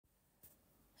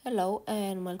Hello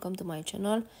and welcome to my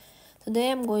channel.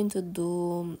 Today I'm going to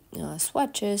do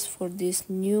swatches for these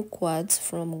new quads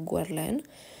from Guerlain.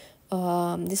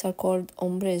 These are called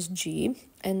Ombres G,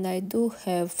 and I do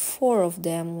have 4 of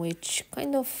them, which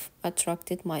kind of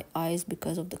attracted my eyes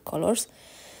because of the colors.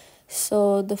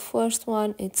 So the first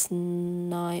one, it's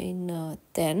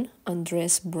 910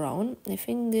 Undressed Brown. I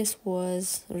think this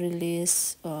was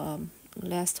released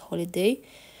last holiday,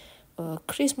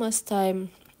 Christmas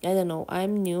time. I don't know,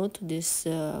 I'm new to this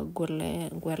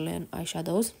Guerlain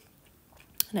eyeshadows,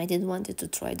 and I did wanted to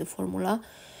try the formula.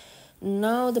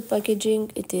 Now the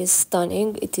packaging, it is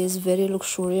stunning, it is very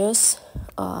luxurious.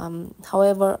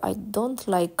 However, I don't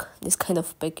like this kind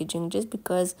of packaging just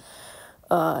because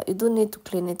you do need to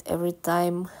clean it every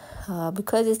time,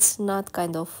 because it's not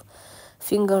kind of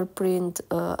fingerprint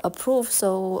approved,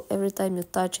 so every time you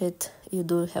touch it you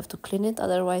do have to clean it,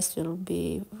 otherwise you'll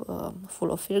be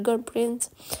full of fingerprints.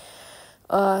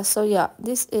 So yeah,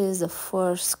 this is the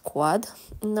first quad.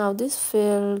 Now this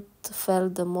felt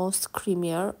the most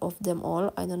creamier of them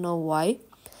all. I don't know why.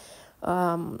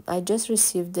 I just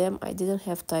received them, I didn't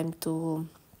have time to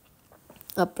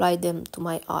apply them to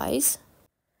my eyes,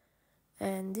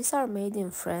 and these are made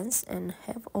in France and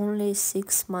have only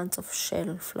 6 months of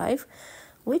shelf life,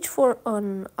 which for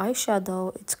an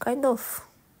eyeshadow it's kind of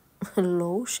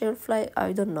low shelf life.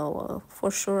 I don't know, for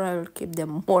sure I will keep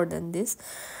them more than this.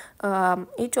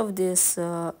 Each of these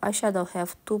eyeshadow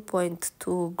have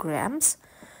 2.2 grams,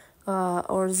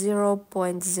 or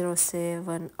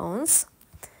 0.07 ounce.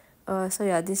 So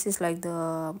yeah, this is like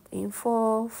the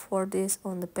info for this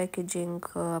on the packaging.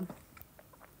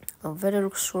 Very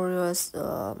luxurious,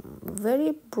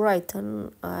 very bright,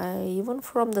 and even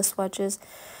from the swatches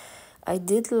I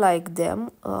did like them.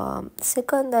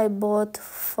 Second, I bought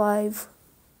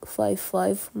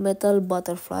 555 metal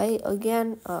butterfly.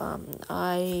 Again,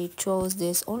 I chose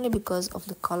this only because of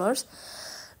the colors,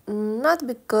 not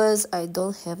because I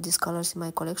don't have these colors in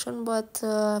my collection, but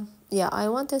yeah, I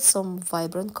wanted some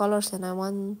vibrant colors, and I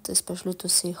want especially to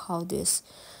see how this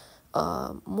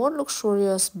more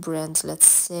luxurious brands, let's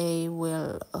say,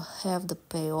 will have the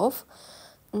payoff.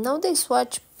 Now they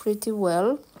swatch pretty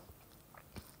well.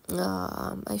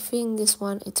 I think this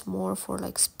one, it's more for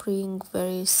like spring,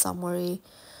 very summery,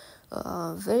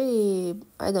 very,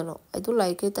 I don't know, I do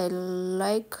like it. I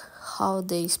like how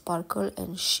they sparkle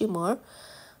and shimmer.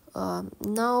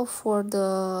 Now for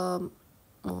the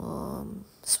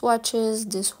swatches,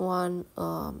 this one,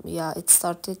 yeah, it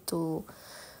started to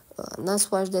not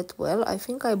swatch that well. I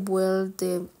think I boiled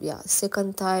the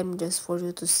second time just for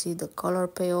you to see the color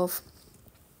payoff.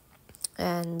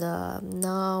 And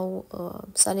now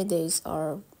sunny days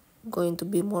are going to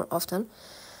be more often,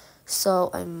 so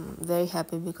I'm very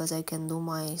happy because I can do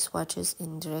my swatches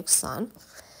in direct sun,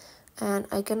 and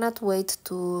I cannot wait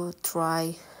to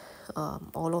try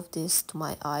all of this to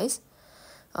my eyes.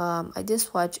 I did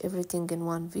swatch everything in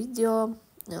one video.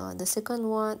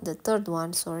 The third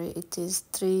one, sorry, it is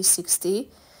 360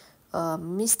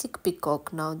 Mystic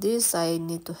Peacock. Now this I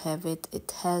need to have it.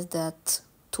 It has that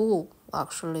two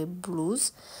actually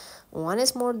blues. One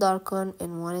is more darkened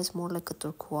and one is more like a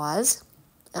turquoise.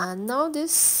 And now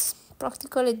this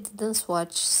practically didn't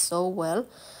swatch so well.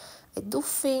 I do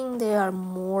think they are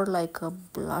more like a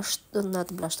blush,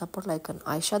 not blush topper, like an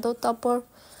eyeshadow topper.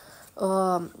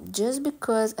 Just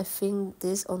because I think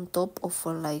this on top of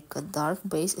like a dark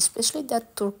base, especially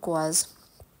that turquoise.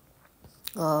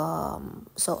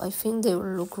 So I think they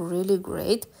will look really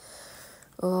great.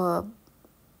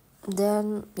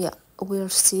 Then yeah, we'll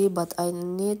see, but I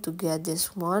need to get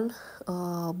this one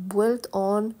built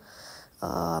on.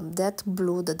 That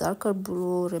blue, the darker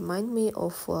blue, remind me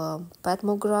of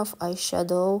Patmograph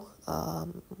eyeshadow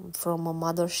from a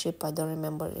mothership. I don't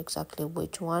remember exactly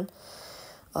which one,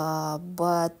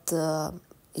 but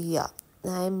yeah,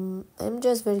 I'm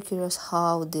just very curious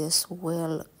how this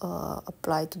will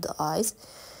apply to the eyes.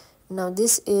 Now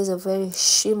this is a very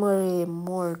shimmery,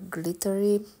 more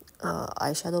glittery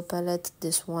eyeshadow palette.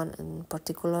 This one in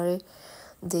particular,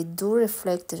 they do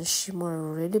reflect and shimmer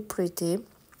really pretty.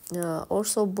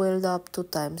 Also boiled up 2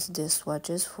 times these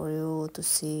swatches for you to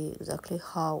see exactly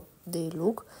how they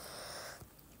look.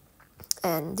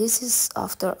 And this is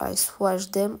after I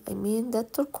swatched them. I mean,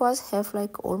 that turquoise have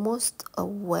like almost a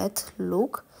wet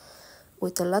look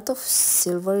with a lot of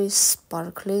silvery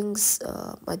sparklings.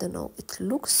 I don't know, it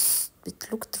looked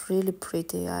really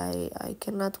pretty. I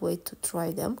cannot wait to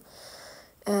try them.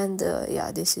 And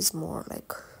yeah, this is more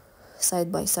like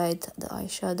side by side, the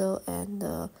eyeshadow and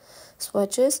the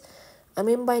swatches. I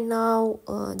mean, by now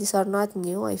these are not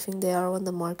new. I think they are on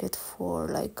the market for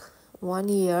like 1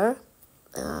 year,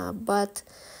 but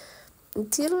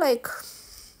until like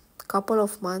couple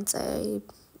of months, I,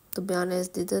 to be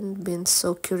honest, didn't been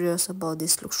so curious about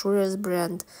this luxurious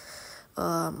brand.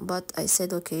 But I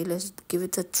said, okay, let's give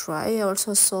it a try. I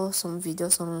also saw some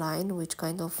videos online which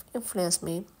kind of influenced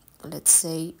me, let's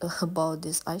say, about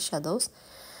these eyeshadows.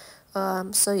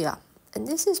 So yeah, and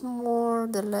this is more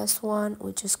the last one,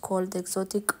 which is called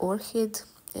Exotic Orchid.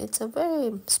 It's a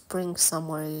very spring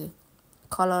summery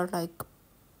color, like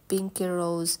pinky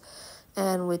rose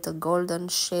and with a golden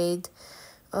shade.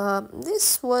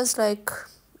 This was like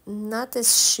not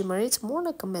as shimmery, it's more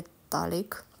like a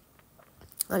metallic,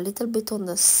 a little bit on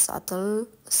the subtle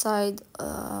side.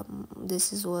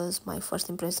 Was my first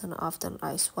impression after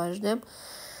I swatched them.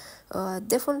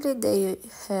 Definitely they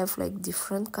have like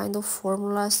different kind of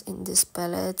formulas in this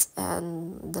palette,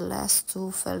 and the last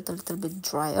two felt a little bit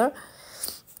drier.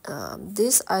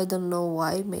 This I don't know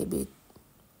why, maybe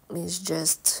it's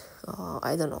just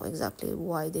I don't know exactly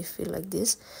why they feel like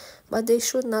this, but they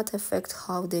should not affect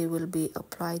how they will be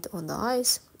applied on the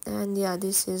eyes. And yeah,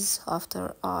 this is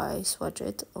after I swatch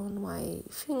it on my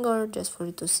finger, just for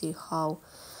you to see how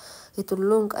it will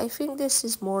look. I think this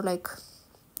is more like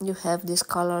you have these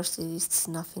colors, it's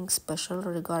nothing special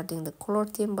regarding the color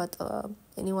theme, but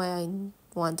anyway, I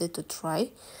wanted to try.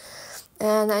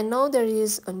 And I know there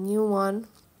is a new one,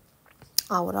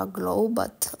 Aura Glow,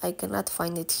 but I cannot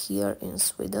find it here in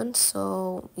Sweden.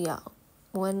 So yeah,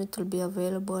 when it will be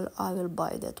available, I will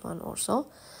buy that one also.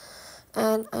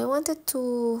 And I wanted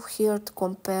to here to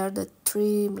compare the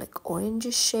three like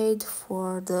orangey shade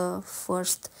for the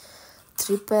first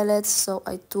three palettes. So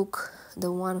I took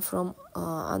the one from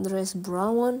Undressed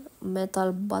Brown,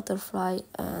 Metal Butterfly,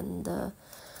 and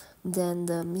then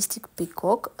the Mystic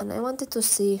Peacock, and I wanted to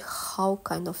see how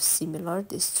kind of similar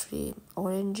these three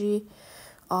orangey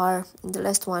are. In the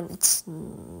last one it's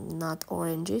not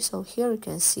orangey, so here you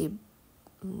can see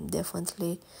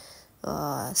definitely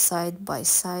side by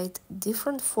side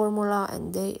different formula,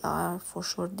 and they are for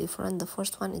sure different. The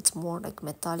first one it's more like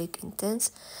metallic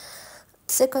intense,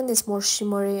 second is more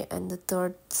shimmery, and the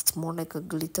third it's more like a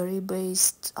glittery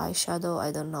based eyeshadow.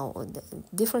 I don't know,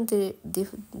 definitely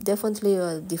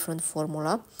a different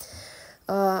formula.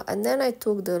 And then I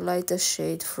took the lightest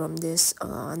shade from this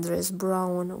Undressed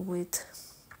Brown with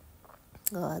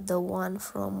the one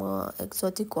from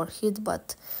Exotic Orchid,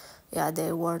 but yeah,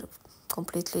 they were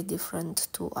completely different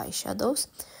two eyeshadows.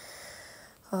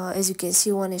 As you can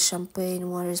see, one is champagne,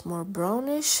 one is more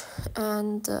brownish,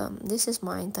 and this is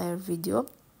my entire video.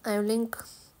 I'll link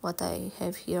what I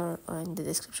have here in the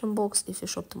description box. If you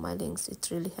shop to my links, it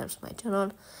really helps my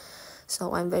channel,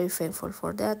 so I'm very thankful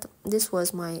for that. This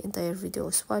was my entire video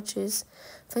swatches.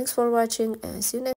 Thanks for watching, and see you next